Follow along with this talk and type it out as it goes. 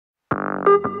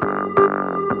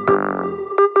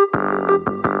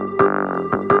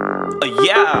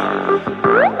Yeah,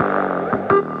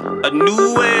 a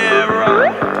new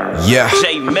era. Yeah.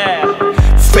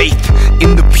 J-Mad. Faith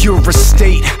in the purest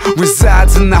state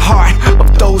resides in the heart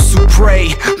of those who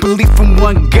pray. Belief in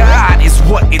one God is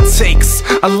what it takes.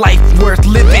 A life worth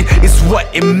living is what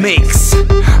it makes.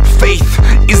 Faith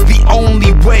is the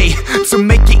only way to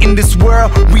make it in this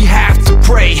world. We have to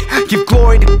pray. Give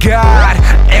glory to God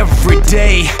every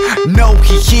day. Know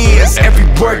He hears every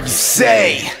word you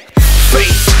say.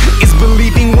 Faith is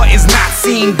believing what is not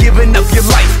seen, giving up your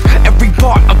life, every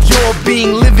part of your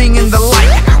being, living in the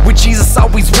light with Jesus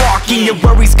always walking. Your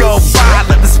worries go by,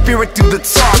 let the Spirit do the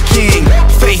talking.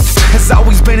 Faith has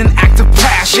always been an act of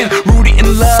passion, rooted in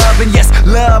love, and yes,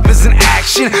 love is an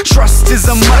action. Trust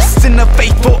is a must in a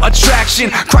faithful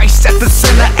attraction. Christ at the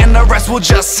center and the rest will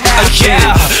just happen.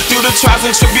 Yeah, through the trials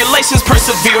and tribulations,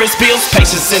 perseverance builds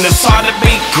patience, and it's hard to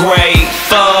be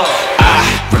grateful. I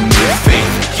remain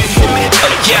faithful.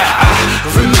 Yeah, I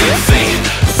remain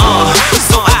faithful.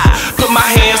 So I put my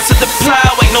hands to the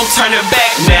plow, ain't no turning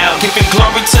back now. Giving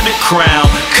glory to the crown,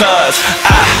 cause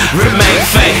I remain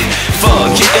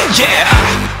faithful. Yeah, I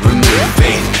remain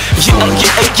faithful.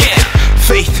 Yeah.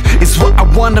 Faith is what I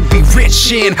wanna be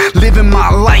rich in, living my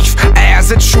life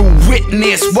as a true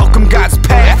witness. Welcome God's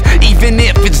path, even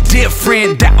if it's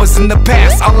different. That was in the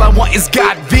past, all I want is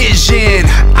God vision.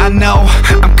 I know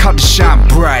I'm called to shine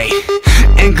bright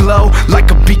and glow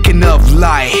like a beacon of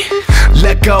light.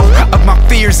 Let go of my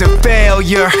fears and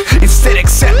failure, instead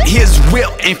accept His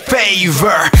will and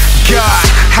favor. God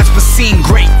has foreseen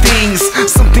great things,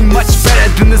 something much better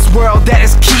than this world that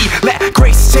is key. Let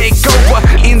grace take over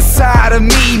inside of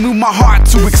me, move my heart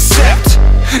to accept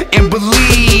and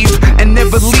believe and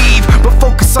never leave, but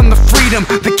focus on the freedom,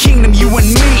 the kingdom, you and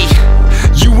me.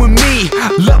 You and me,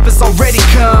 love has already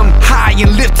come high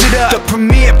and lifted up. The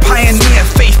premier pioneer,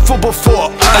 faithful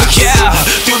before us. Yeah,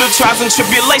 through the trials and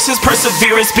tribulations,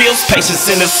 perseverance builds patience,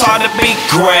 and it's hard to be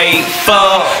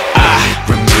grateful. I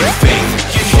remain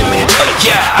faithful. You hear me?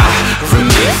 Yeah, I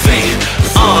remain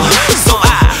faithful. So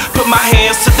I put my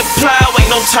hands to the plow,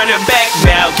 ain't no turning back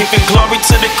now. Giving glory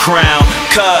to the crown,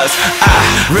 cause I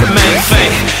remain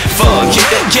faithful.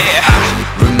 Yeah, I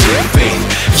remain faithful.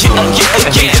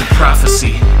 Yeah.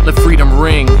 Prophecy, let freedom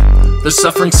ring. The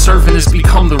suffering servant has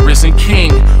become the risen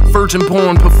king. Virgin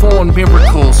born, performed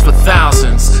miracles for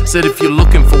thousands. Said if you're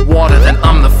looking for water, then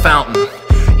I'm the fountain.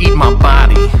 Eat my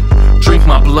body, drink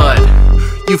my blood.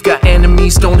 You've got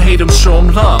enemies, don't hate them, show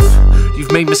them love.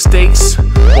 You've made mistakes,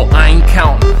 well I ain't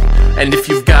counting. And if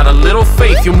you've got a little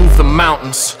faith, you'll move the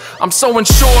mountains. I'm so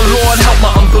unsure, Lord, help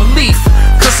my unbelief,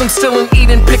 cause I'm still in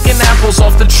Eden, picking apples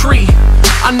off the tree.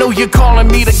 I know you're calling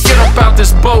me to get up out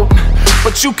this boat,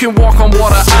 but you can walk on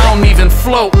water, I don't even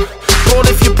float. Lord,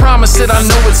 if you promise it, I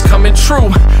know it's coming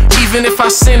true. Even if I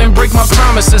sin and break my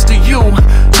promises to you,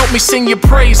 help me sing your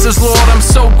praises, Lord, I'm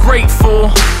so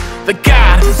grateful that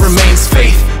God remains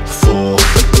faithful.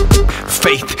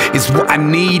 Faith is what I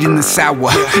need in this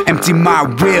hour. Empty my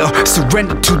will,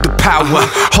 surrender to the power.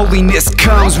 Holiness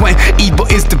comes when evil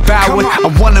is devoured.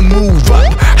 I wanna move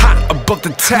up, high above the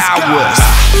towers.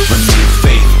 I remain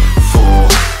faithful.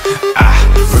 I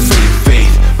remain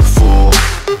faithful.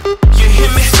 You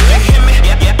hear me? You hear me?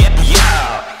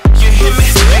 Yeah. You hear me?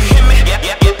 You hear me?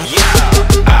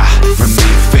 Yeah. I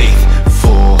remain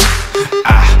faithful.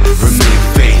 I remain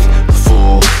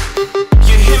faithful.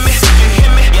 You hear me? You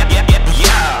hear me?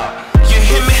 Yeah. You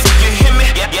hear me? You hear me?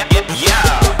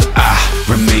 Yeah. I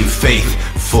remain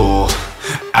faithful.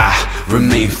 I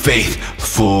remain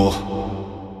faithful.